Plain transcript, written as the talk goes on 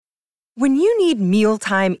When you need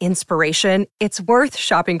mealtime inspiration, it's worth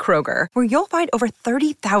shopping Kroger, where you'll find over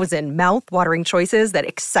 30,000 mouth-watering choices that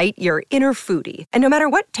excite your inner foodie. And no matter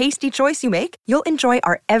what tasty choice you make, you'll enjoy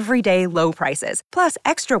our everyday low prices, plus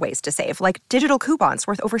extra ways to save, like digital coupons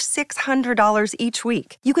worth over $600 each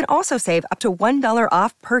week. You can also save up to $1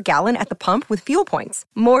 off per gallon at the pump with fuel points.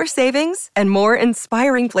 More savings and more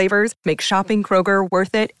inspiring flavors make shopping Kroger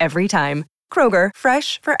worth it every time. Kroger,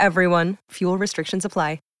 fresh for everyone. Fuel restrictions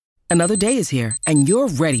apply. Another day is here, and you're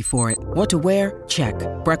ready for it. What to wear? Check.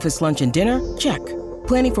 Breakfast, lunch, and dinner? Check.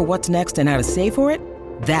 Planning for what's next and how to save for it?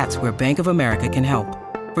 That's where Bank of America can help.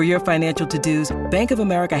 For your financial to-dos, Bank of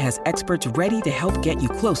America has experts ready to help get you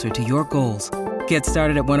closer to your goals. Get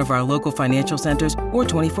started at one of our local financial centers or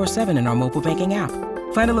 24/7 in our mobile banking app.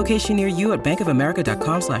 Find a location near you at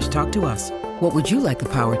bankofamerica.com/talktous. What would you like the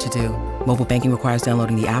power to do? Mobile banking requires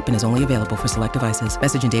downloading the app and is only available for select devices.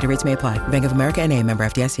 Message and data rates may apply. Bank of America N.A., member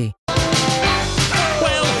FDIC.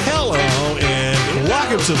 Well, hello, and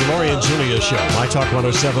welcome to the Lori and Julia Show. My Talk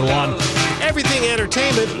 107.1, everything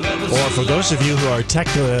entertainment. Or for those of you who are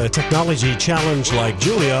technology challenged like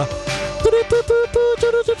Julia,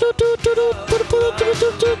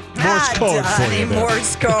 Morse code for you.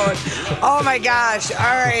 Morse code. Oh, my gosh. All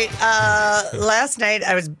right. Last night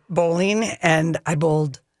I was bowling, and I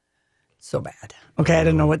bowled so bad. Okay, I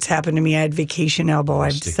don't know what's happened to me. I had vacation elbow,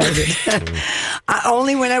 I've decided.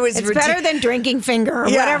 Only when I was... It's better than drinking finger or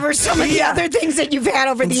whatever some of the other things that you've had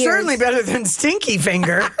over the years. Certainly better than stinky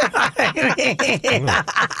finger.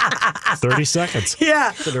 30 seconds.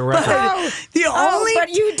 Yeah. For the record. But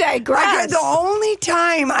you digress. The only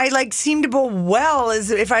time I seem to bowl well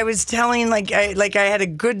is if I was telling I had a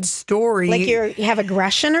good story. Like you have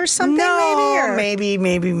aggression or something, maybe?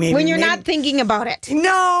 Maybe. When you're not thinking about it.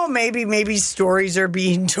 No, maybe stories are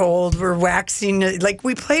being told. We're waxing,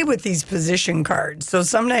 we play with these position cards. So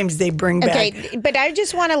sometimes they bring back. Okay, but I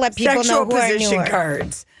just want to let people know who position are newer.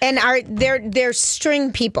 Cards. And they're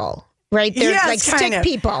string people. Right? They're stick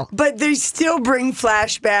people. But they still bring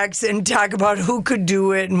flashbacks and talk about who could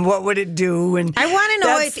do it and what would it do. And I want to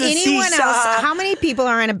know if anyone else, how many people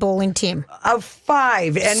are on a bowling team? Of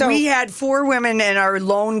 5. And we had 4 women and our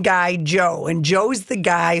lone guy, Joe. And Joe's the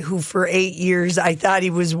guy who for 8 years, I thought he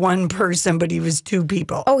was one person, but he was 2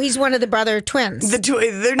 people. Oh, he's one of the brother twins.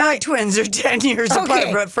 They're not twins. They're 10 years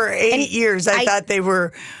apart. But for 8 years, I thought they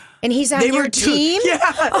were... And he's on your team? Yeah.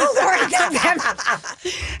 Oh, Lord.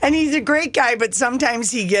 And he's a great guy, but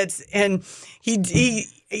sometimes he gets, and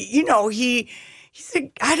he's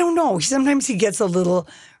I don't know. Sometimes he gets a little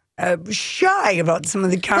shy about some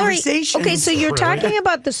of the conversations. Lori, okay, so you're talking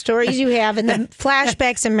about the stories you have and the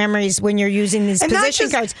flashbacks and memories when you're using these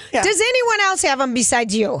position cards. Yeah. Does anyone else have them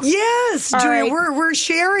besides you? Yes, Julia, we're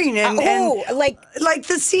sharing. And like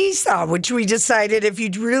the seesaw, which we decided if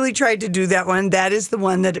you really tried to do that one, that is the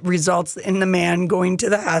one that results in the man going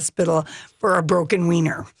to the hospital for a broken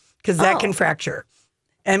wiener, because that can fracture.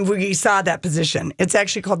 And we saw that position. It's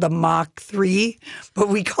actually called the Mach 3, but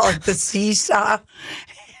we call it the seesaw.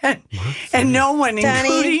 And no one,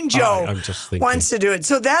 including Joe, wants to do it.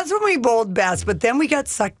 So that's when we bowled best. But then we got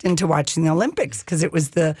sucked into watching the Olympics because it was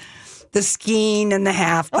the skiing and the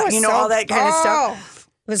half, all that kind of stuff.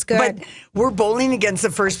 It was good. But we're bowling against the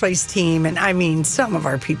first place team. And I mean, some of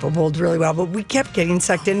our people bowled really well, but we kept getting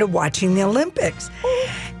sucked into watching the Olympics.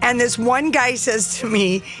 And this one guy says to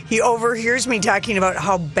me, he overhears me talking about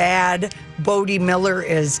how bad Bodie Miller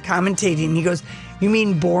is commentating. He goes, "You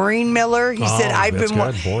mean boring Miller?" He said,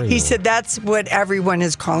 He said, "That's what everyone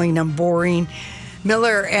is calling him, boring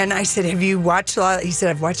Miller." And I said, "Have you watched a lot?" He said,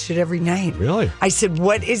 "I've watched it every night." Really? I said,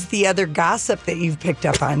 "What is the other gossip that you've picked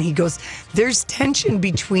up on?" He goes, "There's tension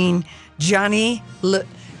between Johnny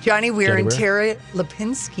Weir and Tara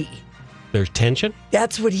Lipinski." There's tension?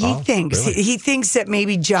 That's what he thinks. Really? He thinks that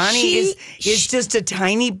maybe Johnny is just a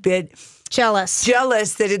tiny bit jealous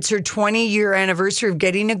that it's her 20-year anniversary of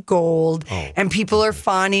getting a gold, and people are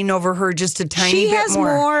fawning over her just a tiny bit more. She has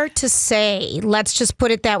more to say. Let's just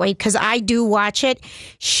put it that way, because I do watch it.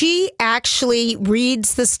 She actually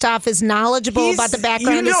reads the stuff, is knowledgeable about the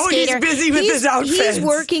background of the skater. He's busy with his outfits. He's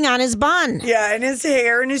working on his bun. Yeah, and his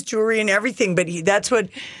hair and his jewelry and everything, but that's what...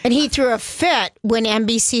 And he threw a fit when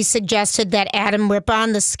NBC suggested that Adam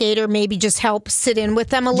Rippon, the skater, maybe just help sit in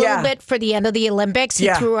with them a little bit for the end of the Olympics. He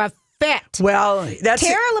threw a fit. Well, that's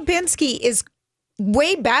Tara Lipinski is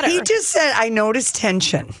way better. He just said, "I noticed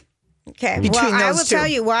tension." Okay, well, I will tell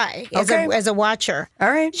you why. As a watcher, all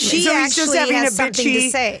right. She actually has something to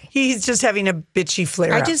say. He's just having a bitchy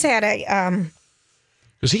flare. I just had a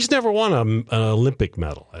Because he's never won an Olympic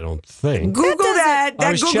medal, I don't think. Google that.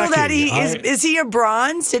 Google that. Is he a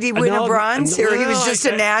bronze? Did he win a bronze? Or he was just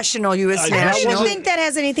a national, U.S. national? I don't think that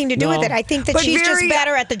has anything to do with it. I think that she's just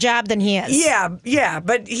better at the job than he is. Yeah.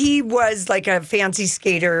 But he was like a fancy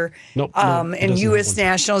skater in U.S.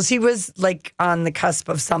 nationals. He was like on the cusp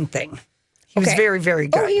of something. He was very, very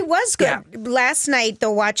good. Oh, he was good. Yeah. Last night,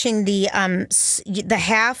 though, watching the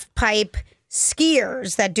half pipe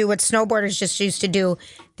skiers that do what snowboarders just used to do,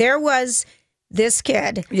 there was this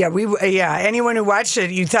kid. Yeah, anyone who watched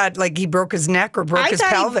it, you thought like he broke his neck or broke his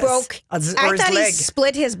pelvis. I thought he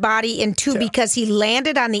split his body in two because he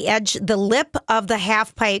landed on the edge, the lip of the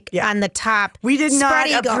half pipe on the top. We did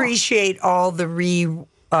not appreciate all the rewinds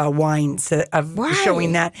of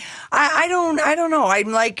showing that. I don't know.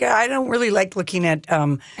 I'm like, I don't really like looking at.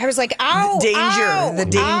 I was like, the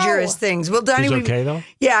dangerous things. Well, Donnie, he's okay though.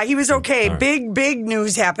 Yeah, he was okay. Right. Big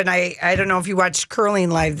news happened. I don't know if you watched curling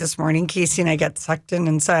live this morning. Casey and I got sucked in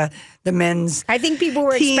and saw the men's. I think people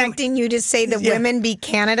were expecting you to say the women beat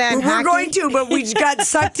Canada. And we're going to, but we got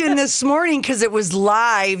sucked in this morning because it was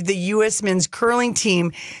live. The U.S. men's curling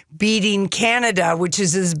team beating Canada, which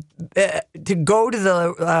is to go to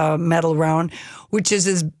the medal round, which is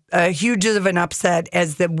as huge of an upset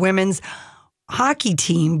as the women's hockey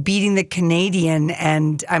team beating the Canadian.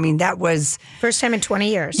 And I mean, that was first time in 20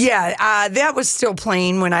 years. Yeah, that was still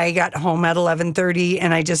playing when I got home at 11:30,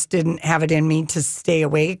 and I just didn't have it in me to stay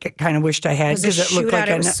awake. I kind of wished I had because it looked like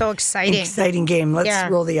it was so exciting game. Let's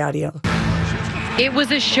roll the audio. It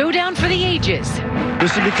was a showdown for the ages.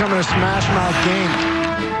 This is becoming a smash mouth game.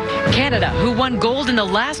 Canada, who won gold in the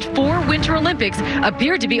last 4 Winter Olympics,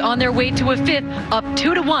 appeared to be on their way to a 5th, up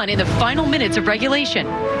 2-1 in the final minutes of regulation.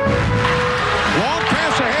 Long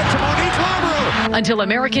pass ahead to Monique Lamoureux. Until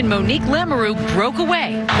American Monique Lamoureux broke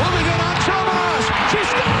away. Moving it on Chavas. She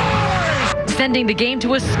scores! Sending the game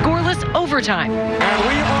to a scoreless overtime. And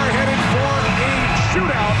we are headed for a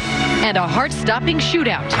shootout. And a heart-stopping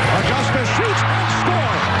shootout. Augusta shoots and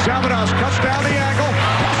scores. Zavadas cuts down the angle.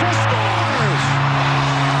 Russell scores!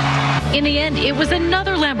 In the end, it was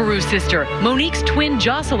another Lamoureux sister, Monique's twin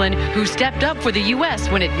Jocelyn, who stepped up for the U.S.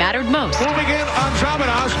 when it mattered most. Moving in on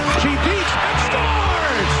Zavadas. She beats and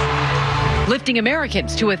scores! Lifting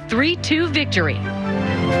Americans to a 3-2 victory.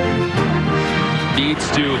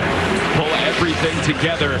 Needs to pull everything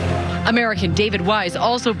together. American David Wise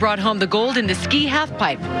also brought home the gold in the ski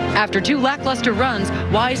halfpipe. After 2 lackluster runs,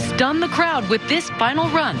 Wise stunned the crowd with this final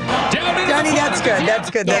run. Johnny, that's good. That's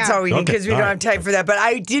good. That's all we need because we don't have time for that. But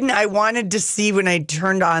I wanted to see when I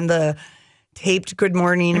turned on the taped Good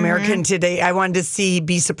Morning American today, I wanted to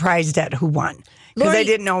be surprised at who won. Because I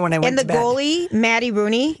didn't know when I went to bed. And the gogoalie, Maddie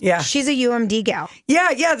Rooney, she's a UMD gal.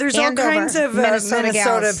 Yeah, there's all kinds of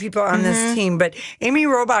Minnesota people on this team. But Amy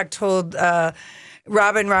Robach told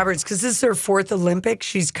Robin Roberts, because this is her 4th Olympics,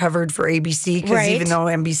 she's covered for ABC, because even though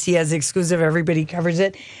NBC has exclusive, everybody covers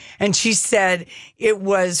it. And she said it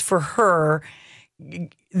was, for her,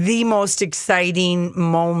 the most exciting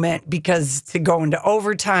moment because to go into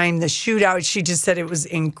overtime, the shootout, she just said it was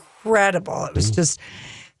incredible. It was just...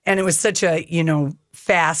 And it was such a,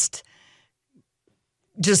 fast,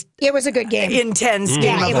 just... It was a good game. Intense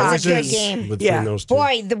game of hockey. It was a good game. Those two.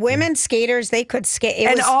 Boy, the women skaters, they could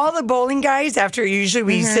skate. All the bowling guys, after usually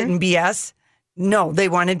we sit in BS, no, they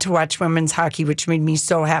wanted to watch women's hockey, which made me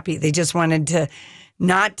so happy. They just wanted to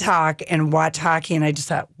not talk and watch hockey. And I just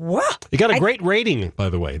thought, wow. You got a great rating, by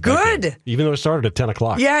the way. Good. Even though it started at 10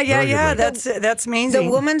 o'clock. Yeah. That's amazing.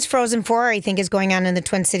 The women's Frozen Four, I think, is going on in the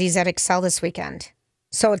Twin Cities at Excel this weekend.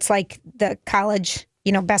 So it's like the college,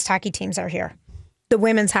 best hockey teams are here. The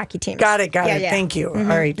women's hockey teams. Got it. Thank you.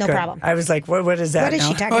 Mm-hmm. All right, no good. problem. I was like, what is that? What is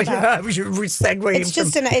she talking about? We're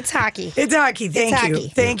segueing. It's hockey. It's hockey. Thank you. Hockey.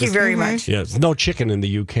 Thank you very much. Yeah, there's no chicken in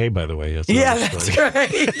the UK, by the way. That's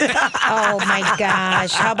right. Oh my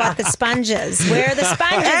gosh! How about the sponges? Where are the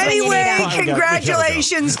sponges? Anyway,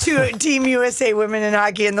 congratulations to Team USA Women in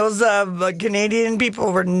Hockey, and those Canadian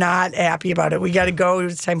people were not happy about it. We got to go.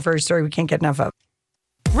 It's time for a story we can't get enough of.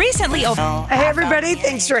 Recently, Hey everybody,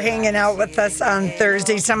 thanks for hanging out with us on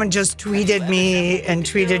Thursday. Someone just tweeted me and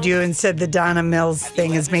tweeted you and said the Donna Mills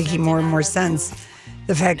thing is making more and more sense.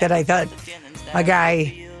 The fact that I thought a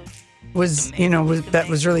guy was, that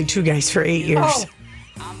was really 2 guys for 8 years.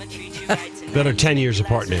 That are 10 years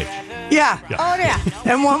apart in age. Yeah. Oh, yeah.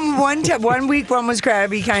 And one week, one was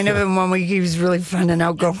crabby kind of, and 1 week he was really fun and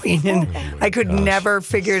outgoing, and I could never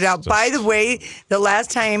figure it out. By the way, the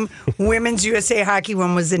last time Women's USA Hockey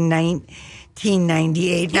won was in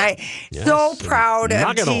 1998. And I'm so proud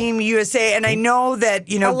of Team USA. And I know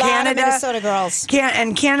that, a lot Canada. of Minnesota girls.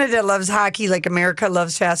 And Canada loves hockey like America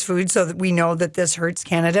loves fast food, so that we know that this hurts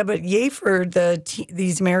Canada. But yay for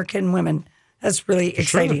these American women. That's really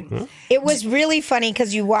exciting. Sure. It was really funny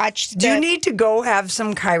because you watched. Do you need to go have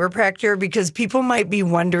some chiropractor? Because people might be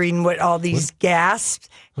wondering what all these gasps.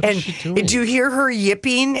 Is she doing? Did you hear her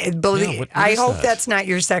yipping? I hope that? that's not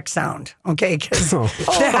your sex sound. Okay, because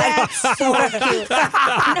that's so cute.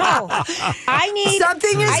 No, I need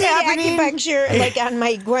something is happening. Acupuncture, like on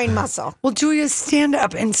my groin muscle. Well, Julia, stand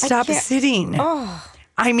up and stop sitting. Oh.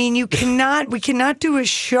 I mean, we cannot do a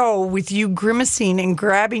show with you grimacing and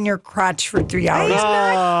grabbing your crotch for 3 hours.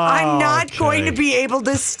 I'm not going to be able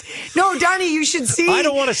to. No, Donnie, you should see. I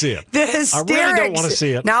don't want to see it. The hysterics. I really don't want to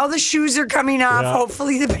see it. Now the shoes are coming off. Yeah.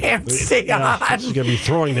 Hopefully the pants stay on. She's going to be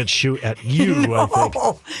throwing that shoe at you, I think,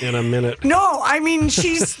 in a minute. No, I mean,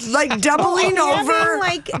 she's like doubling over.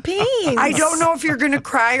 Like pain. I don't know if you're going to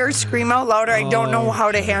cry or scream out loud. I don't know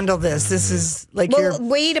how to handle this. This is like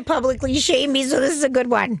way to publicly shame me, so this is a good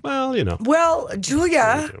one. Well, Well,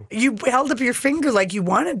 Julia, you held up your finger like you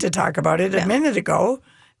wanted to talk about it a minute ago.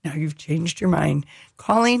 Now you've changed your mind.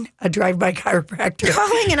 Calling a drive-by chiropractor.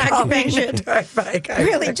 Calling an acupuncture. Drive-by chiropractor.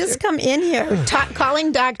 Really, just come in here.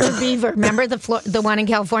 Calling Dr. Beaver. Remember the one in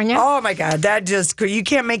California? Oh, my God. You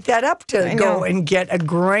can't make that up to go and get a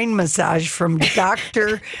groin massage from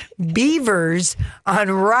Dr. Beavers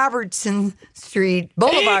on Robertson Street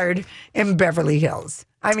Boulevard in Beverly Hills.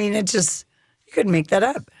 I mean, you couldn't make that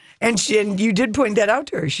up. And you did point that out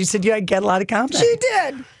to her. She said, I get a lot of compliments.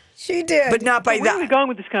 She did. But not by that. Where are we going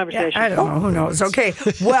with this conversation? Yeah, I don't know. Who knows? Okay.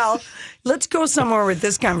 Well, let's go somewhere with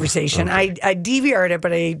this conversation. Okay. I DVR'd it,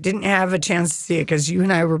 but I didn't have a chance to see it because you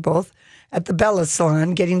and I were both at the Bella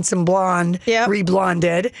Salon getting some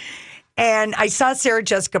re-blonded. And I saw Sarah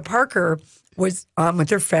Jessica Parker was with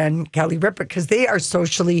her friend Kelly Ripa because they are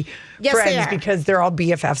socially friends because they're all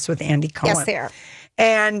BFFs with Andy Cohen. Yes, they are.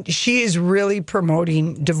 And she is really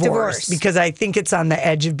promoting divorce because I think it's on the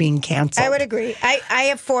edge of being canceled. I would agree. I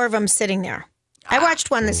have 4 of them sitting there. I watched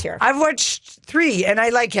one this year. I've watched 3, and I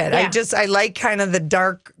like it. Yeah. I like kind of the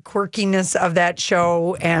dark quirkiness of that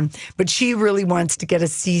show. But she really wants to get a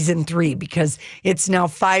season 3 because it's now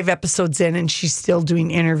 5 episodes in, and she's still doing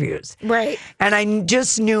interviews. Right. And I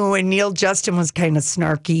just knew, and Neil Justin was kind of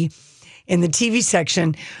snarky in the TV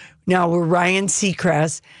section. Now we're Ryan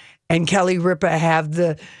Seacrest and Kelly Ripa have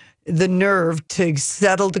the nerve to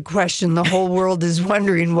settle the question. The whole world is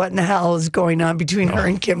wondering what in the hell is going on between her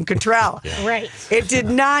and Kim Cattrall. Yeah. Right. It did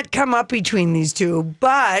not come up between these two,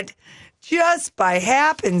 but just by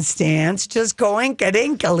happenstance, just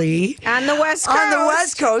coinkadinkly. On the West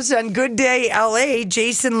Coast. On Good Day LA,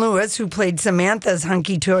 Jason Lewis, who played Samantha's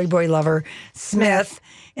hunky toy boy lover, Smith,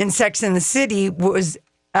 in Sex and the City, was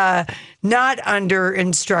not under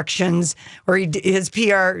instructions, or his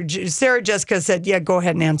PR. Sarah Jessica said, go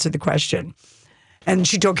ahead and answer the question. And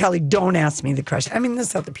she told Kelly, don't ask me the question. I mean, this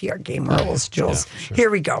is how the PR game rolls, Jules. Yeah, sure. Here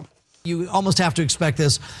we go. You almost have to expect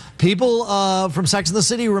this. People from Sex and the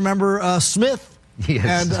City remember Smith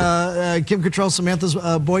and Kim Cattrall, Samantha's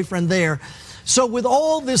boyfriend there. So with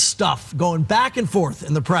all this stuff going back and forth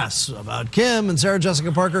in the press about Kim and Sarah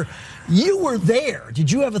Jessica Parker, you were there. Did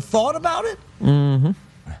you have a thought about it? Mm-hmm.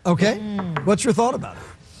 Okay. What's your thought about it?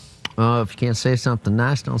 If you can't say something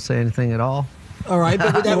nice, don't say anything at all. All right,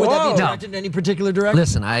 but would that be directed in any particular direction?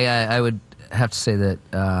 Listen, I would have to say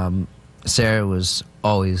that Sarah was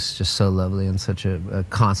always just so lovely and such a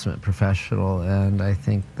consummate professional, and I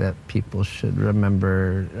think that people should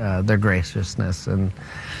remember their graciousness and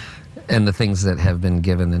the things that have been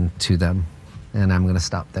given to them. And I'm going to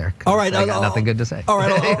stop there. All right. I got nothing good to say. All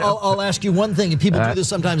right. I'll ask you one thing. And people do this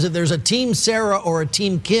sometimes. If there's a Team Sarah or a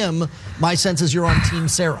Team Kim, my sense is you're on Team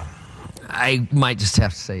Sarah. I might just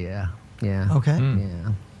have to say, yeah. Okay.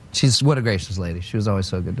 Yeah. What a gracious lady. She was always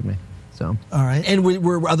so good to me. So. All right. And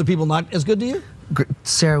were other people not as good to you?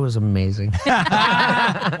 Sarah was amazing.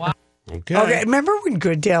 Wow. Okay. Remember when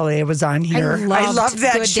Good Day LA was on here? I loved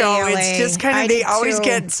that Good show. Day LA. It's just kind of, they always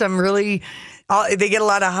get some really... They get a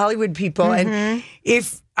lot of Hollywood people. Mm-hmm. And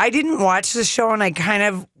if I didn't watch the show, and I kind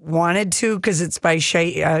of wanted to because it's by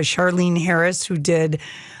Charlene Harris, who did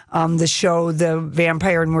the show, the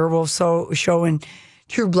Vampire and Werewolf show in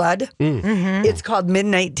True Blood. Mm-hmm. It's called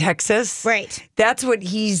Midnight Texas. Right. That's what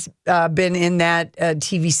he's been in that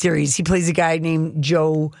TV series. He plays a guy named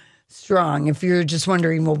Joe Strong. If you're just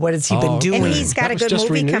wondering, well, what has he been doing? And he's got a good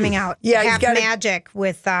movie coming out. Yeah, Half Magic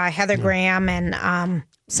with Heather Graham and...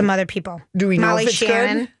 some other people. Do we know Molly if it's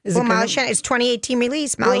Shannon. good? Molly Shannon. It's 2018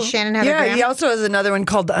 release. Molly Shannon, Heather Graham. He also has another one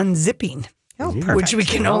called Unzipping. which we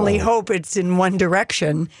can only hope it's in one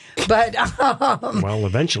direction. But well,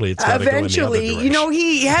 eventually it's got to go in the other direction.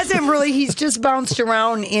 He hasn't really. He's just bounced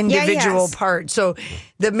around individual parts. So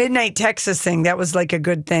the Midnight Texas thing, that was like a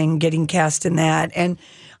good thing, getting cast in that. And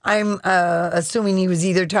I'm assuming he was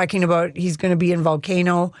either talking about he's going to be in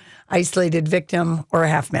Volcano, Isolated Victim, or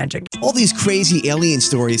Half Magic. All these crazy alien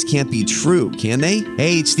stories can't be true, can they?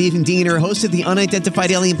 Hey, it's Stephen Diener, host of the Unidentified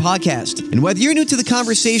Alien Podcast. And whether you're new to the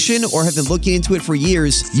conversation or have been looking into it for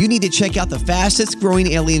years, you need to check out the fastest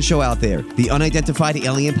growing alien show out there, the Unidentified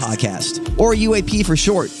Alien Podcast, or UAP for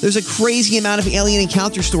short. There's a crazy amount of alien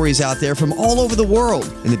encounter stories out there from all over the world.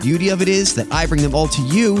 And the beauty of it is that I bring them all to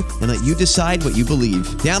you and let you decide what you believe.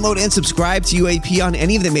 Download and subscribe to UAP on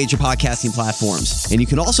any of the major podcasting platforms. And you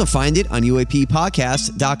can also find it on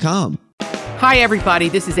UAPpodcast.com. Hi, everybody.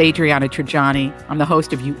 This is Adriana Trajani. I'm the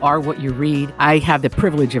host of You Are What You Read. I have the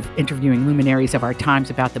privilege of interviewing luminaries of our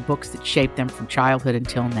times about the books that shaped them from childhood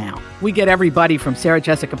until now. We get everybody from Sarah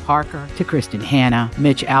Jessica Parker to Kristen Hanna,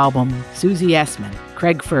 Mitch Albom, Susie Essman,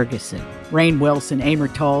 Craig Ferguson, Rainn Wilson, Amor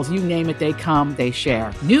Tolls, you name it, they come, they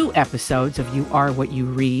share. New episodes of You Are What You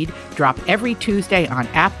Read drop every Tuesday on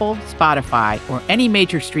Apple, Spotify, or any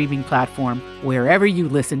major streaming platform wherever you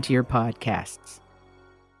listen to your podcasts.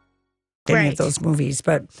 Any of those movies.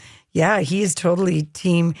 But yeah, he is totally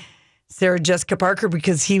team Sarah Jessica Parker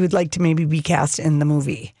because he would like to maybe be cast in the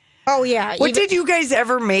movie. Oh, yeah. What did you guys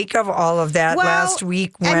ever make of all of that last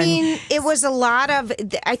week? It was a lot of,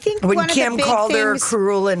 I think when one Kim of the big called her things,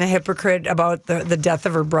 cruel and a hypocrite about the death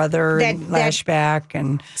of her brother and Lashback.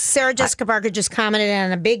 And Sarah Jessica Parker just commented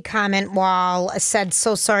on a big comment wall, said,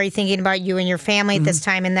 so sorry thinking about you and your family at this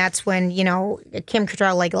time. And that's when, Kim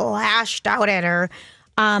Cattrall lashed out at her.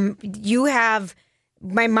 You have...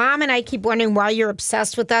 My mom and I keep wondering why you're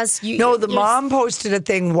obsessed with us. Mom posted a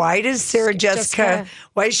thing. Why does Sarah Jessica,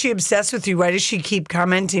 why is she obsessed with you? Why does she keep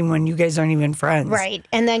commenting when you guys aren't even friends? Right.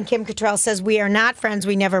 And then Kim Cattrall says, we are not friends.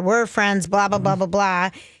 We never were friends, blah, blah, blah, blah, blah.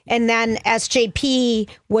 And then SJP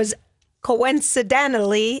was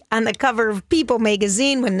coincidentally on the cover of People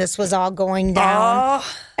magazine when this was all going down.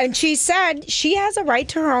 And she said she has a right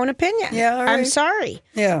to her own opinion. Yeah, all right. I'm sorry.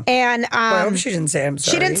 Yeah. And I hope she didn't say I'm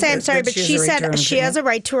sorry. She didn't say I'm sorry, but she said she has a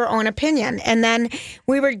right to her own opinion. And then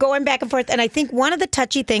we were going back and forth. And I think one of the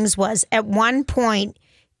touchy things was at one point,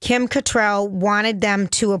 Kim Cattrall wanted them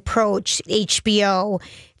to approach HBO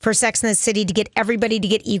for Sex and the City to get everybody to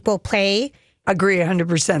get equal play. Agree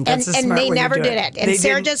 100%. That's a smart and they way never to do did it. And They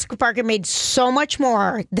Sarah didn't. Jessica Parker made so much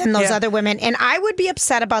more than those other women. And I would be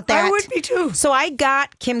upset about that. I would be too. So I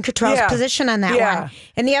got Kim Cattrall's position on that one.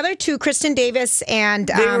 And the other two, Kristen Davis and...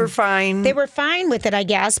 they were fine. They were fine with it, I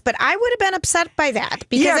guess. But I would have been upset by that.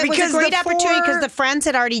 Because it was a great opportunity because the Friends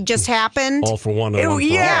had already just happened. All for one and one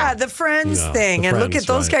for all. The Friends thing. And look at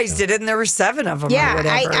those guys did it, and there were 7 of them or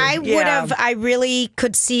whatever. I would have... I really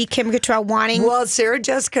could see Kim Cattrall wanting... Well, Sarah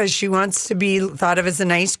Jessica, she wants to be thought of as a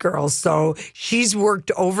nice girl, so she's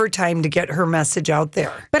worked overtime to get her message out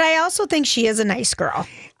there. But I also think she is a nice girl.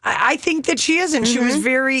 I think that she is, and she was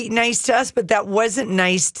very nice to us, but that wasn't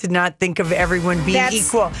nice to not think of everyone being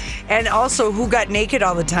equal. And also, who got naked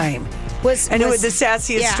all the time? Who had the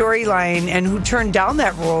sassiest storyline, and who turned down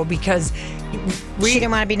that role because... she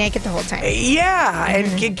didn't want to be naked the whole time. And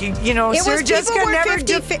Sarah Jessica never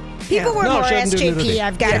did. People were more SJP.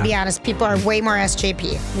 I've got to be honest. People are way more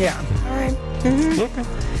SJP. Yeah. All right. Okay.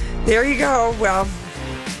 There you go. Well,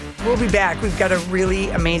 we'll be back. We've got a really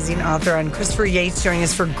amazing author on, Christopher Yates, joining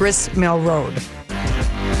us for Grist Mill Road.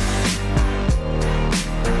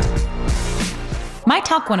 My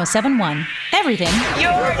Talk 107.1. Everything.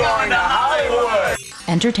 You're going to Hollywood.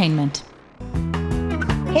 Entertainment.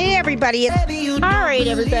 Hey, everybody. All right,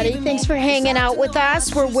 everybody. Thanks for hanging out with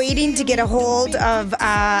us. We're waiting to get a hold of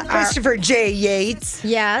Christopher J. Yates.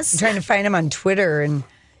 Yes. I'm trying to find him on Twitter, and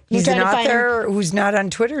he's an author who's not on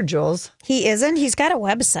Twitter, Jules. He isn't. He's got a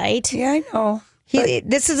website. Yeah, I know.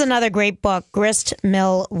 This is another great book, Grist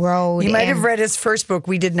Mill Road. You might have read his first book.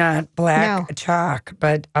 We did not, Black Chalk,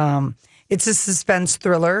 but it's a suspense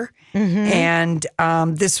thriller. And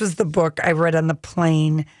this was the book I read on the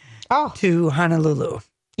plane to Honolulu.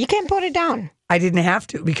 You can't put it down. I didn't have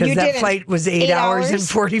to because that flight was 8 hours and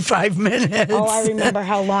 45 minutes. Oh, I remember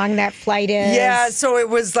how long that flight is. Yeah, so it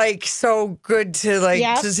was so good to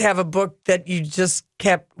just have a book that you just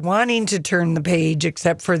kept wanting to turn the page,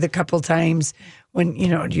 except for the couple times when,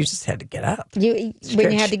 you just had to get up. When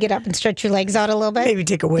you had to get up and stretch your legs out a little bit? Maybe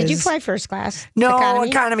take a whiz. Did you fly first class? No,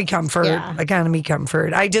 economy comfort. Yeah. Economy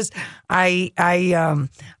comfort. I don't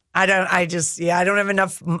have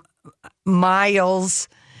enough miles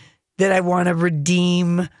that I want to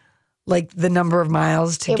redeem like the number of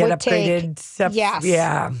miles to get upgraded stuff. Yes.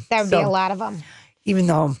 Yeah. That would be a lot of them. Even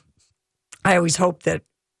though I always hope that,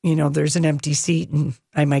 there's an empty seat and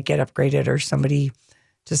I might get upgraded or somebody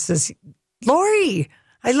just says, Lori,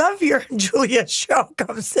 I love your Julia show.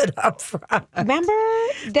 Come sit up front. Remember?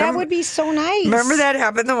 That would be so nice. Remember that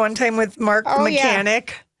happened the one time with Mark the mechanic?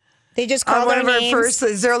 Yeah. They just called one our of names. our first.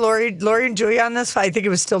 Is there a Lori and Julia on this? I think it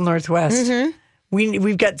was still Northwest. Mm-hmm.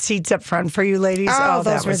 We've got seats up front for you ladies. Oh,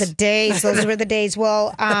 those were the days. Those were the days.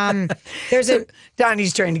 Well, there's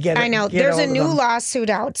Donnie's trying to get it. I know. There's a new lawsuit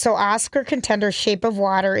out. So Oscar contender Shape of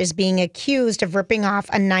Water is being accused of ripping off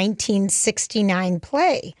a 1969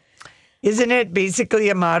 play. Isn't it basically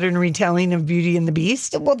a modern retelling of Beauty and the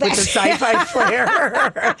Beast with a sci-fi flair?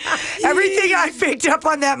 Everything I picked up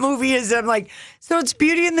on that movie is I'm like, so it's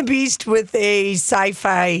Beauty and the Beast with a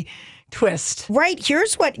sci-fi twist. Right.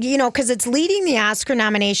 Here's what, because it's leading the Oscar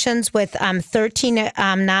nominations with 13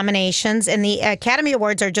 nominations, and the Academy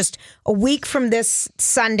Awards are just a week from this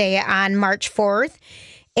Sunday on March 4th.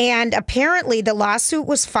 And apparently the lawsuit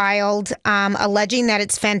was filed alleging that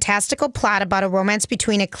its fantastical plot about a romance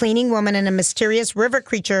between a cleaning woman and a mysterious river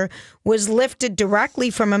creature was lifted directly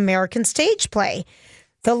from American stage play.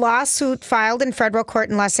 The lawsuit filed in federal court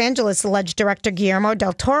in Los Angeles alleged director Guillermo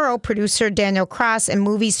del Toro, producer Daniel Cross, and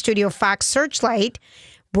movie studio Fox Searchlight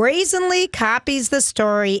brazenly copies the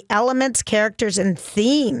story, elements, characters, and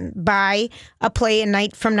theme by a play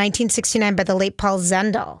from 1969 by the late Paul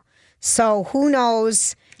Zendel. So who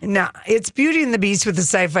knows? No, it's Beauty and the Beast with a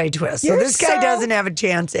sci-fi twist. So this guy doesn't have a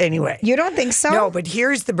chance anyway. You don't think so? No, but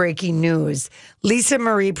here's the breaking news. Lisa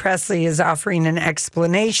Marie Presley is offering an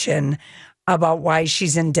explanation about why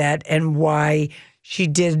she's in debt and why she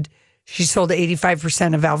sold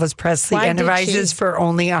 85% of Elvis Presley Enterprises for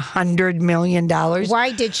only $100 million.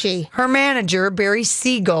 Why did she? Her manager, Barry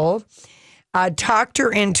Siegel, talked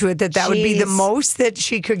her into it that would be the most that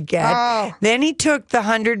she could get. Oh. Then he took the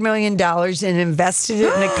 $100 million and invested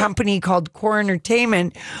it in a company called Core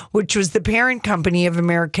Entertainment, which was the parent company of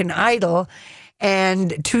American Idol.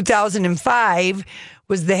 And 2005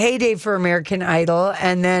 was the heyday for American Idol.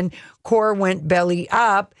 And then Core went belly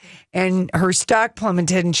up and her stock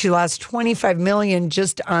plummeted and she lost $25 million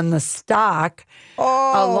just on the stock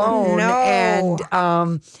alone. No.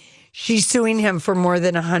 And she's suing him for more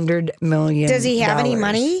than $100 million. Does he have any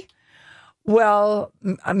money? Well,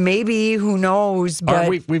 maybe. Who knows? But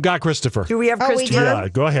we've got Christopher. Do we have Christopher? Yeah,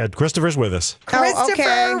 go ahead. Christopher's with us.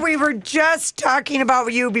 Christopher, we were just talking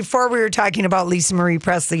about you before we were talking about Lisa Marie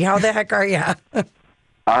Presley. How the heck are you?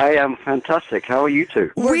 I am fantastic. How are you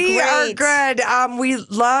two? We are good. We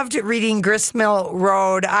loved reading Gristmill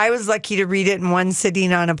Road. I was lucky to read it in one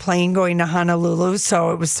sitting on a plane going to Honolulu,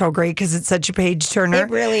 so it was so great because it's such a page turner.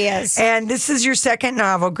 It really is. And this is your second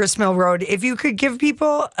novel, Gristmill Road. If you could give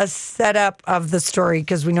people a setup of the story,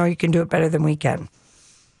 because we know you can do it better than we can.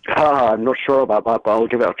 I'm not sure about that, but I'll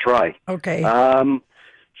give it a try. Okay.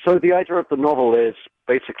 So the idea of the novel is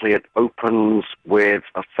basically it opens with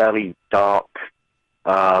a fairly dark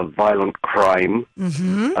violent crime.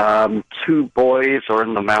 Mm-hmm. Two boys are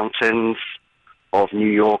in the mountains of New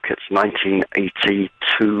York. It's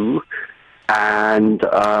 1982, and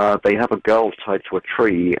they have a girl tied to a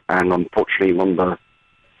tree, and unfortunately one of the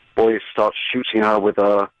boys starts shooting her with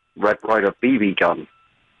a Red Ryder BB gun.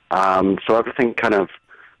 So everything kind of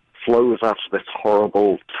flows after this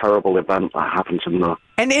horrible, terrible event that happens in the...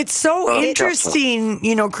 And it's so interesting,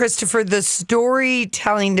 Christopher, the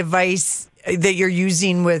storytelling device that you're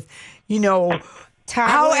using with,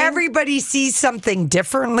 how everybody sees something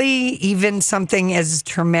differently, even something as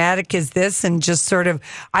traumatic as this, and just sort of,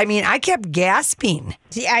 I kept gasping.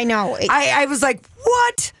 I know. I was like,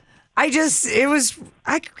 what? It was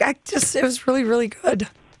really, really good.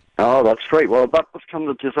 Oh, that's great. Well, that was kind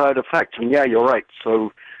of the desired effect. And yeah, you're right.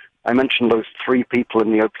 So I mentioned those three people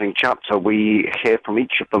in the opening chapter. We hear from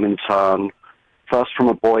each of them in turn. First from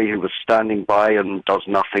a boy who was standing by and does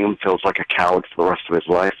nothing and feels like a coward for the rest of his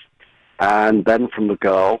life. And then from the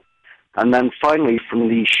girl. And then finally from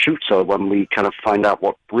the shooter when we kind of find out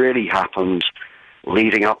what really happened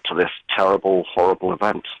leading up to this terrible, horrible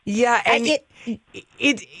event. Yeah, and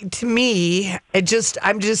it to me,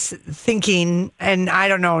 I'm just thinking, and I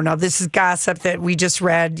don't know, now this is gossip that we just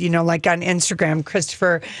read, like on Instagram,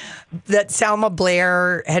 Christopher, that Selma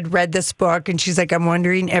Blair had read this book, and she's like, I'm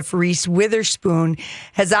wondering if Reese Witherspoon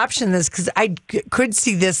has optioned this, because I could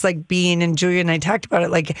see this like being, and Julia and I talked about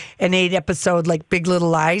it, like an 8-episode, like Big Little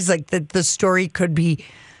Lies, like the story could be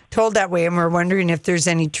told that way, and we're wondering if there's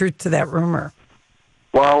any truth to that rumor.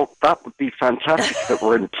 Well, that would be fantastic if it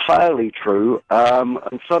were entirely true. And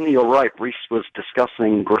certainly you're right. Reese was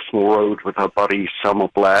discussing Gristmill Road with her buddy Selma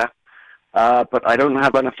Blair. but I don't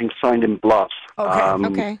have anything signed in blood.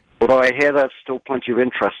 Okay. Although I hear there's still plenty of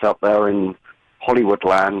interest out there in Hollywood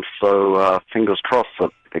land, so fingers crossed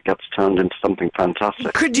that it gets turned into something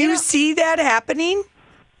fantastic. Could you see that happening?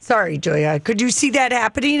 Sorry, Julia. Could you see that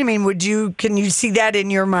happening? I mean, can you see that in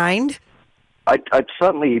your mind? I'd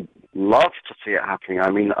certainly love to see it happening. I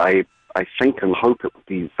mean, I think and hope it would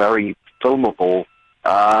be very filmable.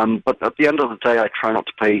 But at the end of the day, I try not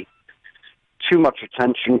to pay too much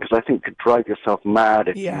attention because I think you could drive yourself mad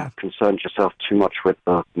if you concerned yourself too much with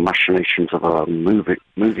the machinations of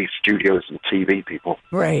movie studios and TV people.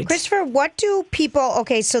 Right. Christopher, what do people...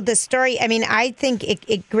 Okay, so the story, I mean, I think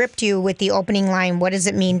it gripped you with the opening line, what does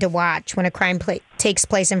it mean to watch when a crime takes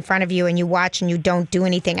place in front of you and you watch and you don't do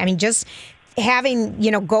anything? I mean, just having,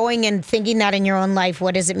 going and thinking that in your own life,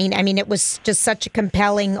 what does it mean? I mean, it was just such a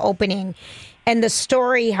compelling opening. And the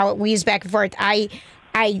story, how it weaves back and forth, I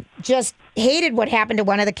just hated what happened to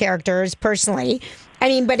one of the characters personally. I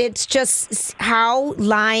mean, but it's just how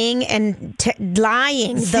lying and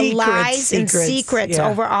the lies and secrets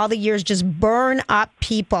over all the years just burn up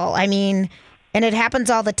people. I mean, and it happens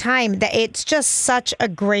all the time. It's just such a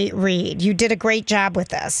great read. You did a great job with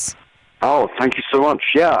this. Oh, thank you so much.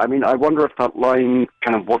 Yeah, I mean, I wonder if that line,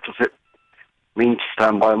 kind of, what does it mean to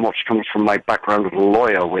stand by and watch, comes from my background as a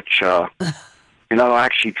lawyer, which, I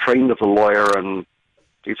actually trained as a lawyer, and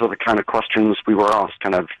these are the kind of questions we were asked,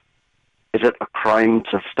 kind of, is it a crime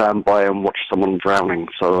to stand by and watch someone drowning?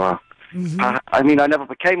 So, I mean, I never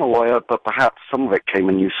became a lawyer, but perhaps some of it came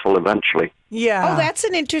in useful eventually. Yeah. Oh, that's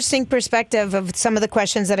an interesting perspective of some of the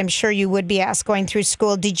questions that I'm sure you would be asked going through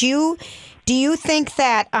school. Do you think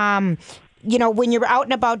that, when you're out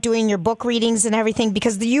and about doing your book readings and everything,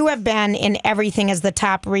 because you have been in everything as the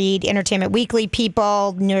top read, Entertainment Weekly,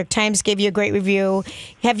 People, New York Times gave you a great review.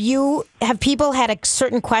 Have people had a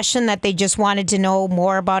certain question that they just wanted to know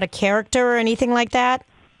more about a character or anything like that?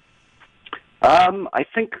 I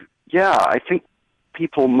think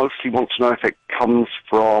people mostly want to know if it comes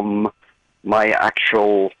from my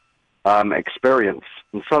actual experience.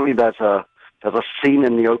 And certainly there's a scene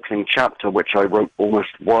in the opening chapter which I wrote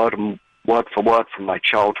almost word for word from my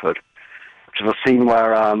childhood, which is a scene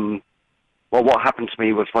where, what happened to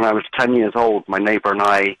me was when I was 10 years old, my neighbor and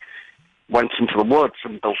I went into the woods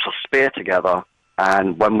and built a spear together.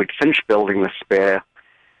 And when we'd finished building the spear,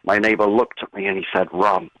 my neighbor looked at me and he said,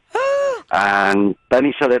 "Run." And then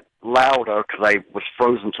he said it louder because I was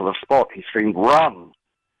frozen to the spot. He screamed, "Run."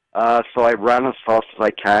 So I ran as fast as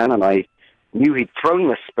I can, and I knew he'd thrown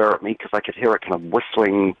this spear at me because I could hear it kind of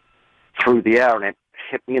whistling through the air, and it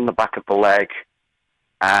hit me in the back of the leg,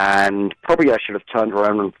 and probably I should have turned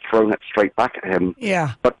around and thrown it straight back at him.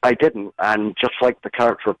 Yeah. But I didn't, and just like the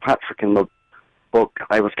character of Patrick in the book,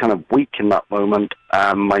 I was kind of weak in that moment.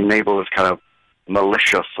 My neighbor was kind of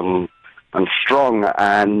malicious and strong,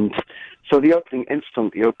 and so the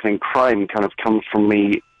opening crime kind of comes from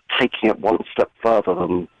me taking it one step further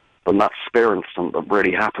than that spear incident that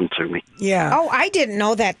really happened to me. Yeah. Oh, I didn't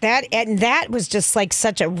know that. That was just like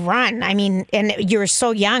such a run. I mean, and you were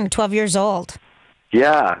so young, 12 years old.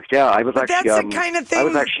 Yeah. I was actually. That's the kind of thing. I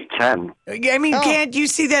was actually 10. I mean, can't you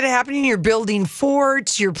see that happening? You're building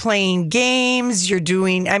forts. You're playing games. You're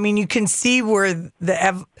doing. I mean, you can see where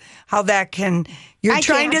how that can. You're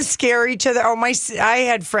trying to scare each other. Oh, I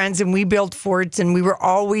had friends and we built forts and we were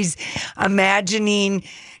always imagining.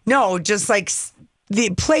 No, just like the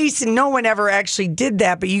place, and no one ever actually did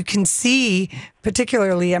that, but you can see,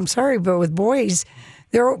 particularly, I'm sorry, but with boys,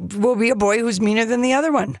 there will be a boy who's meaner than the other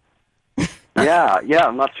one. Yeah,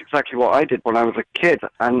 and that's exactly what I did when I was a kid,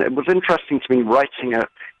 and it was interesting to me writing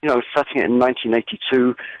setting it in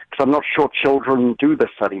 1982, because I'm not sure children do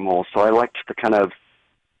this anymore, so I liked the kind of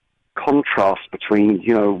contrast between,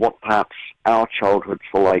 what perhaps our childhoods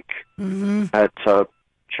were like compared to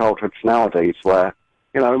childhoods nowadays, where,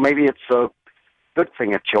 maybe it's a good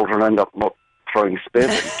thing if children end up not throwing spears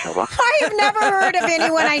at each other. I have never heard of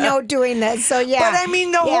anyone I know doing this, so yeah. But I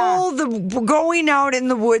mean, the going out in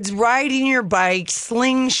the woods, riding your bike,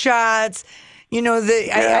 slingshots,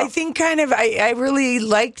 I think kind of, I really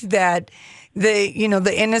liked that, the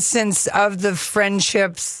innocence of the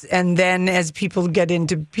friendships, and then as people get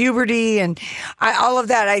into puberty and all of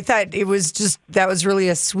that, I thought it was that was really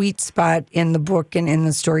a sweet spot in the book and in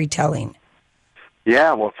the storytelling.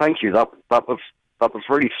 Yeah, well, thank you. That was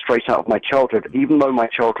really straight out of my childhood. Even though my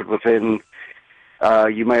childhood was in,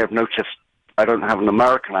 you may have noticed, I don't have an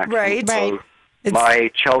American accent. Right. So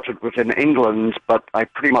my childhood was in England, but I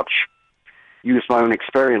pretty much use my own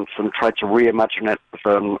experience and try to reimagine it with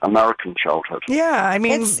an American childhood. Yeah, I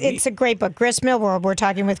mean... It's a great book. Grist Mill World, we're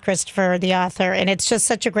talking with Christopher, the author, and it's just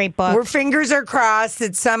such a great book. Our fingers are crossed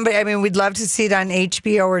that somebody... I mean, we'd love to see it on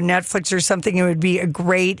HBO or Netflix or something. It would be a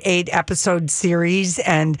great 8-episode series,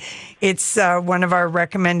 and it's one of our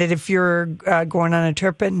recommended if you're going on a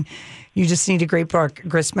trip and... You just need a great book.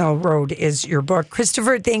 Grist Mill Road is your book.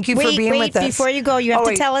 Christopher, thank you for being with us. Before you go, you have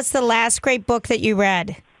to tell us the last great book that you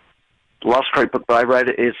read. The last great book that I read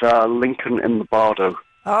is Lincoln in the Bardo.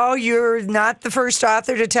 Oh, you're not the first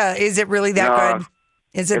author to tell. Is it really that good?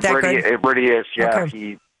 Is it that good? It really is, yeah. Okay.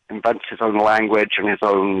 He invents his own language and his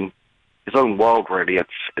own world, really. It's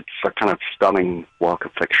a kind of stunning work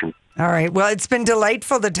of fiction. All right. Well, it's been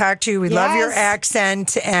delightful to talk to you. We love your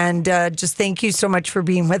accent, and just thank you so much for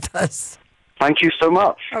being with us. Thank you so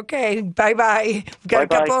much. Okay. Bye-bye. We've got a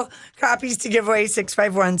couple copies to give away,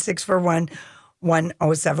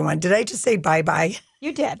 651-641-1071. Did I just say bye-bye?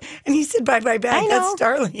 You did. And he said bye-bye back. I know. That's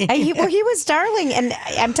darling. He was darling, and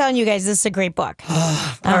I'm telling you guys, this is a great book.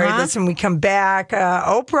 All right, listen, we come back.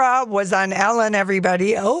 Oprah was on Ellen,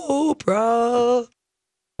 everybody. Oprah.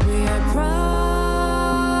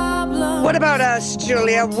 What about us,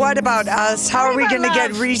 Julia? What about us? How are we going to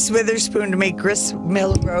get Reese Witherspoon to make Grist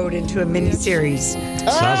Mill Road into a miniseries?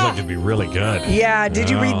 Sounds like it'd be really good. Yeah. Did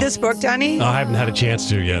you read this book, Donnie? No, I haven't had a chance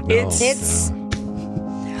to yet. No.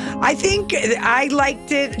 I think I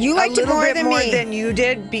liked it. You liked it more than me. Than you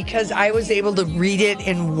did because I was able to read it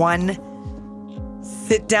in one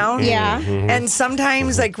sit down. Yeah. Mm-hmm. And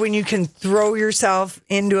sometimes, like when you can throw yourself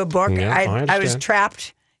into a book, I was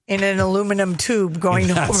trapped in an aluminum tube going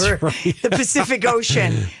over the Pacific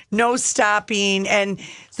Ocean, no stopping. And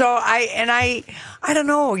so I don't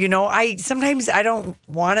know, sometimes I don't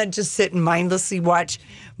want to just sit and mindlessly watch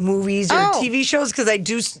movies or TV shows because I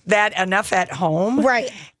do that enough at home.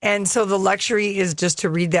 Right. And so the luxury is just to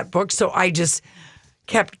read that book. So I just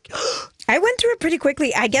kept... I went through it pretty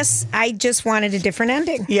quickly. I guess I just wanted a different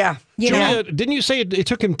ending. Yeah. Julia, didn't you say it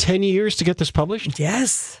took him 10 years to get this published?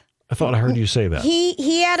 Yes. I thought I heard you say that.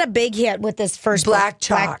 He had a big hit with this first Black book.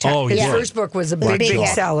 Chalk. Oh, his yeah. first book was a big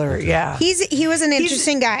seller. Yeah. He was an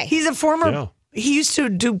interesting guy. He's a former... Yeah. He used to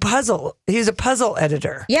do puzzle. He was a puzzle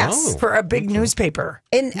editor. Yes. For a big newspaper.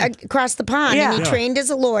 Across the pond. Yeah. And he trained as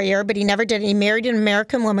a lawyer, but he never did. He married an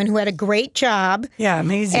American woman who had a great job. Yeah,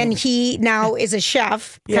 amazing. And he now is a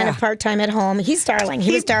chef, kind of part-time at home. He's darling.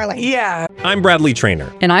 He was darling. Yeah. I'm Bradley Trainer.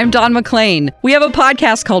 And I'm Don McClain. We have a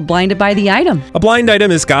podcast called Blinded by the Item. A blind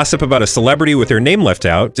item is gossip about a celebrity with their name left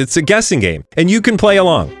out. It's a guessing game, and you can play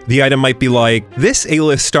along. The item might be like, this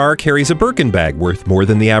A-list star carries a Birkin bag worth more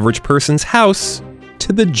than the average person's house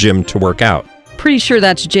to the gym to work out. Pretty sure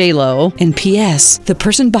that's J-Lo. And P.S. the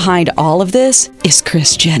person behind all of this is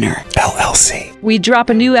Kris Jenner, LLC. We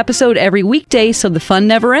drop a new episode every weekday so the fun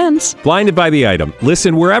never ends. Blinded by the Item.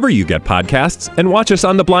 Listen wherever you get podcasts and watch us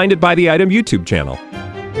on the Blinded by the Item YouTube channel.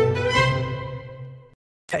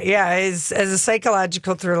 Yeah, as a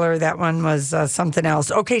psychological thriller, that one was something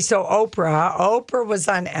else. Okay, so Oprah was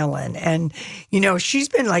on Ellen, and, she's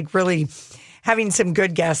been really having some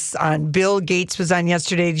good guests on. Bill Gates was on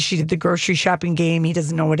yesterday. She did the grocery shopping game. He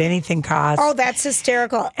doesn't know what anything costs. Oh, that's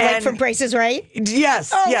hysterical. Like from Price is Right?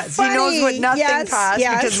 Yes, yes. Funny. He knows what nothing costs.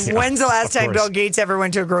 Yes. Because when's the last time Bill Gates ever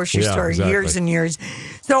went to a grocery store? Exactly. Years and years.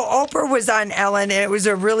 So Oprah was on Ellen, and it was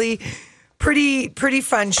a really pretty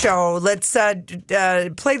fun show. Let's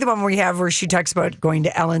play the one we have where she talks about going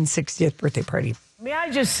to Ellen's 60th birthday party. May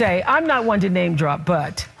I just say, I'm not one to name drop,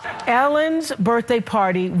 but Ellen's birthday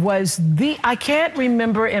party was I can't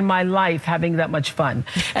remember in my life having that much fun.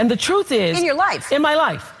 And the truth is... In your life? In my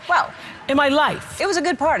life. Well... In my life. It was a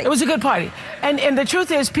good party. It was a good party. And the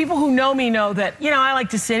truth is, people who know me know that, I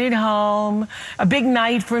like to sit at home. A big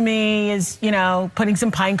night for me is, putting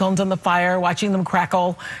some pine cones on the fire, watching them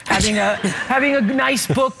crackle, having a nice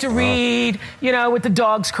book to read, with the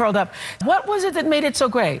dogs curled up. What was it that made it so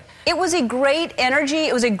great? It was a great energy.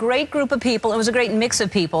 It was a great group of people. It was a great mix of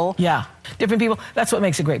people. Yeah. Different people. That's what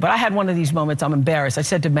makes it great. But I had one of these moments. I'm embarrassed. I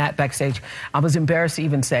said to Matt backstage, I was embarrassed to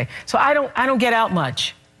even say. So I don't get out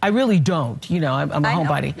much. I really don't. I'm a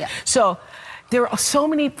homebody. Yeah. So there are so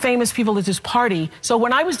many famous people at this party. So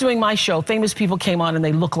when I was doing my show, famous people came on and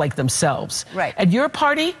they look like themselves. Right. At your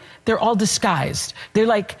party, they're all disguised. They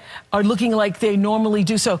are looking like they normally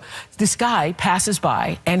do. So this guy passes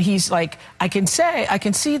by and he's like, I can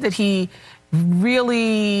see that he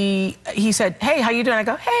said, hey, how you doing? I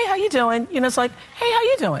go, hey, how you doing? It's like, hey, how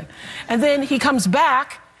you doing? And then he comes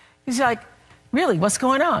back. He's like, really, what's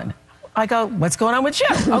going on? I go, what's going on with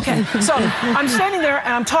you? Okay. So I'm standing there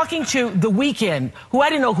and I'm talking to The Weeknd, who I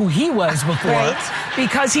didn't know who he was before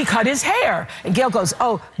because he cut his hair. And Gail goes,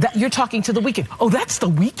 you're talking to The Weeknd. Oh, that's The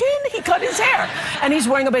Weeknd? He cut his hair. And he's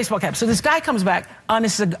wearing a baseball cap. So this guy comes back.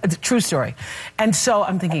 This is a true story. And so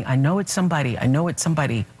I'm thinking, I know it's somebody.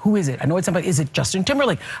 Who is it? I know it's somebody. Is it Justin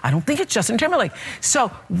Timberlake? I don't think it's Justin Timberlake.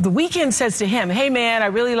 So The Weeknd says to him, hey, man, I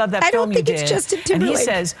really love that film you did. I don't think it's Justin Timberlake. And he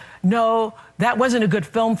says, no, that wasn't a good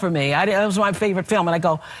film for me. That was my favorite film. And I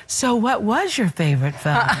go, so what was your favorite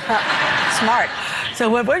film? Smart. So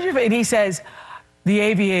what was your favorite? And he says, The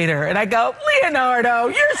Aviator. And I go, Leonardo,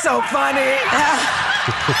 you're so funny.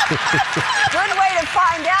 Good way to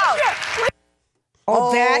find out. Yeah.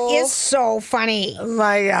 Oh, that is so funny.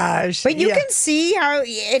 My gosh. But you can see how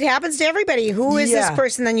it happens to everybody. Who is this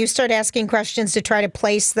person? Then you start asking questions to try to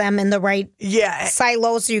place them in the right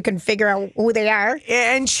silo so you can figure out who they are.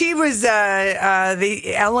 And she was,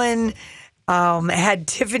 Ellen had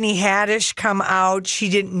Tiffany Haddish come out. She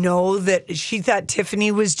didn't know that, she thought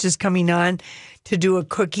Tiffany was just coming on to do a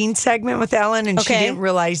cooking segment with Ellen, and she didn't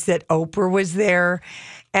realize that Oprah was there.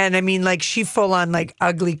 And I mean, like, she full on like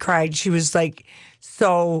ugly cried. She was like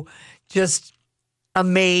so just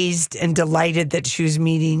amazed and delighted that she was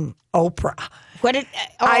meeting Oprah.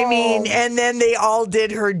 I mean, and then they all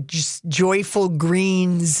did her Joyful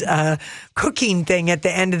Greens cooking thing at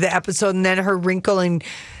the end of the episode. And then her Wrinkle in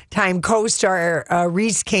Time co-star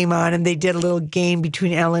Reese came on, and they did a little game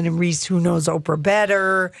between Ellen and Reese, who knows Oprah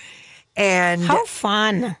better. And how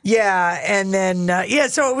fun. Yeah. And then,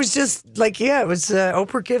 so it was just like, it was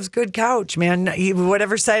Oprah gives good couch, man.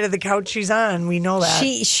 Whatever side of the couch she's on, we know that.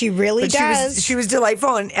 She really does. She was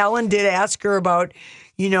delightful. And Ellen did ask her about,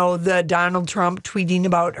 the Donald Trump tweeting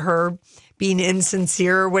about her being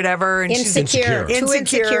insincere or whatever. And insecure. Too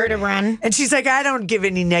insecure to run. And she's like, I don't give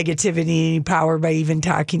any negativity any power by even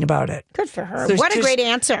talking about it. Good for her. So what a great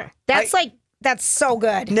answer. That's so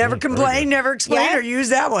good. Never complain, never explain, or use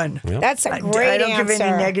that one. Yep. That's a great answer. I don't give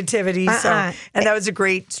any negativity. And that was a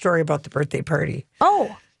great story about the birthday party.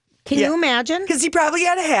 Oh, can you imagine? Because he probably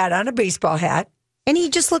had a hat on, a baseball hat. And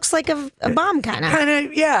he just looks like a bum, kind of.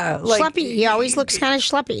 Like, schleppy. He always looks kind of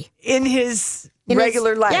schleppy. In his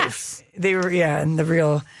regular life. Yes. They were, in the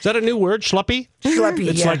real. Is that a new word, schleppy? Schleppy,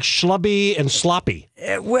 It's like schlubby and sloppy.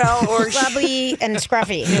 Or schlubby and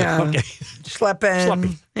scruffy. Yeah. Okay.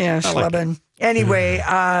 Schleppin. Yeah, schleppin. Anyway,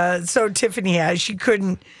 so Tiffany she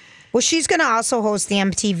couldn't. Well, she's going to also host the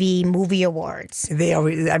MTV Movie Awards. I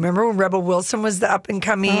remember when Rebel Wilson was the up and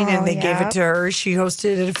coming, and they gave it to her. She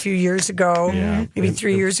hosted it a few years ago, maybe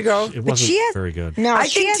 3 years ago. It wasn't very good. No, I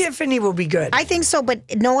think Tiffany will be good. I think so, but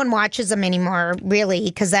no one watches them anymore, really,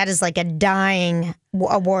 because that is like a dying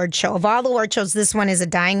award show. Of all the award shows, this one is a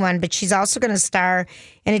dying one, but she's also going to star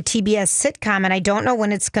in a TBS sitcom, and I don't know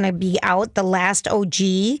when it's going to be out, The Last OG.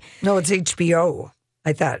 No, it's HBO.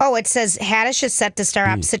 I thought. Oh, it says Haddish is set to star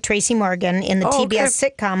opposite Tracy Morgan in the TBS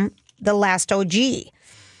sitcom The Last OG.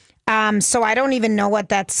 So I don't even know what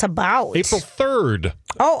that's about. April 3rd.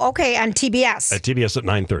 Oh, okay, on TBS. At TBS at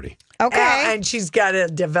 9:30. Okay. And she's got a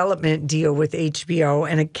development deal with HBO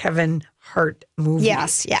and a Kevin Hart movie.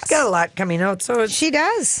 Yes. She's got a lot coming out. So she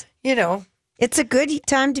does. It's a good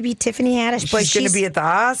time to be Tiffany Haddish. She's going to be at the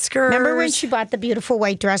Oscars. Remember when she bought the beautiful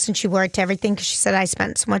white dress and she wore it to everything? Because she said, I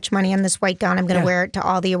spent so much money on this white gown. I'm going to wear it to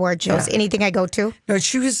all the award shows. Anything I go to. No,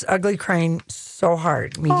 she was ugly crying so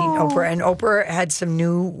hard meeting Oprah. And Oprah had some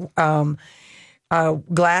new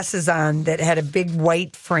glasses on that had a big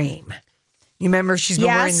white frame. You remember she's been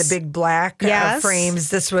wearing the big black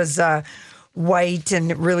frames. This was white,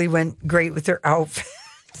 and it really went great with her outfit.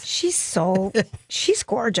 She's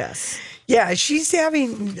gorgeous. Yeah,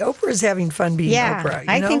 Oprah's having fun being Oprah.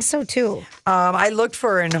 I think so too. I looked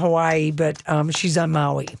for her in Hawaii, but she's on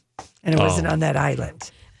Maui, and it wasn't on that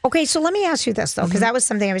island. Okay, so let me ask you this, though, because that was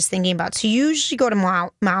something I was thinking about. So you usually go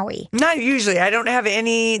to Maui. Not usually. I don't have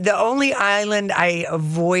any. The only island I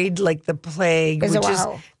avoid like the plague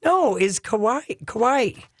is Kauai.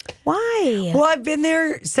 Why? Well, I've been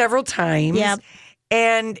there several times. Yeah.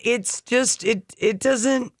 And it's just, it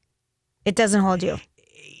doesn't. It doesn't hold you.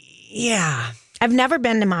 Yeah. I've never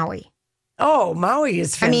been to Maui. Oh, Maui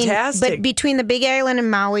is fantastic. But between the Big Island and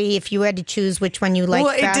Maui, if you had to choose which one you like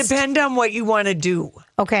best. It depends on what you want to do.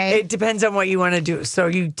 Okay. It depends on what you want to do. So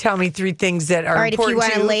you tell me 3 things that are important. All right, if you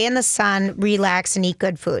want to lay in the sun, relax, and eat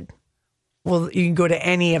good food. Well, you can go to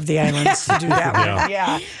any of the islands to do that one.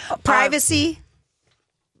 Yeah. Privacy?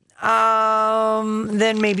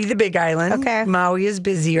 Then maybe the Big Island. Okay. Maui is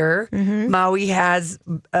busier. Maui has,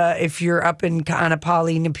 if you're up in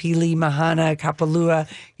Ka'anapali, Napili, Mahana, Kapalua,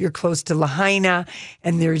 you're close to Lahaina,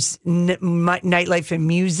 and there's nightlife and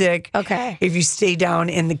music. Okay. If you stay down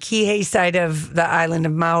in the Kihei side of the island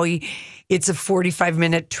of Maui, it's a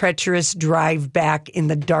 45-minute treacherous drive back in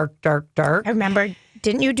the dark. I remember.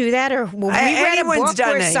 Didn't you do that? Or we read a book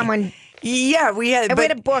where someone... Yeah, we had. I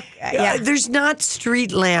read a book. Yeah. There's not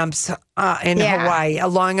street lamps in Hawaii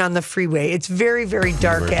along on the freeway. It's very, very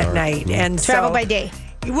dark at night. And travel by day.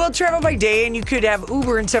 You will travel by day, and you could have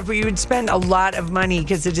Uber and stuff, but you would spend a lot of money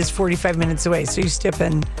because it is 45 minutes away. So you step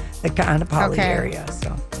in the Ka'anapali area.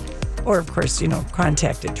 So. Or, of course,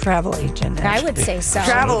 contact a travel agent. I would say so.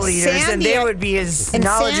 Travel leaders, and they would be as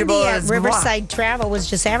knowledgeable Sandy as at Riverside Travel was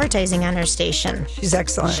just advertising on her station. She's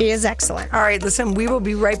excellent. She is excellent. All right, listen, we will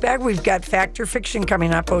be right back. We've got Fact or Fiction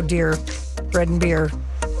coming up. Oh, dear. Bread and beer.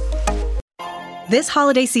 This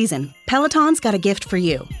holiday season, Peloton's got a gift for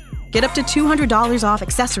you. Get up to $200 off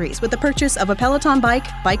accessories with the purchase of a Peloton bike,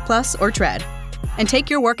 Bike Plus, or Tread. And take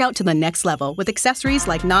your workout to the next level with accessories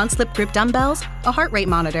like non-slip grip dumbbells, a heart rate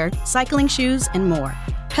monitor, cycling shoes, and more.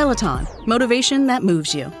 Peloton, motivation that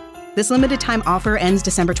moves you. This limited time offer ends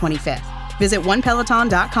December 25th. Visit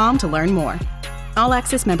onepeloton.com to learn more. All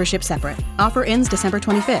access membership separate. Offer ends December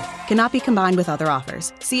 25th. Cannot be combined with other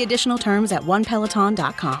offers. See additional terms at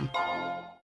onepeloton.com.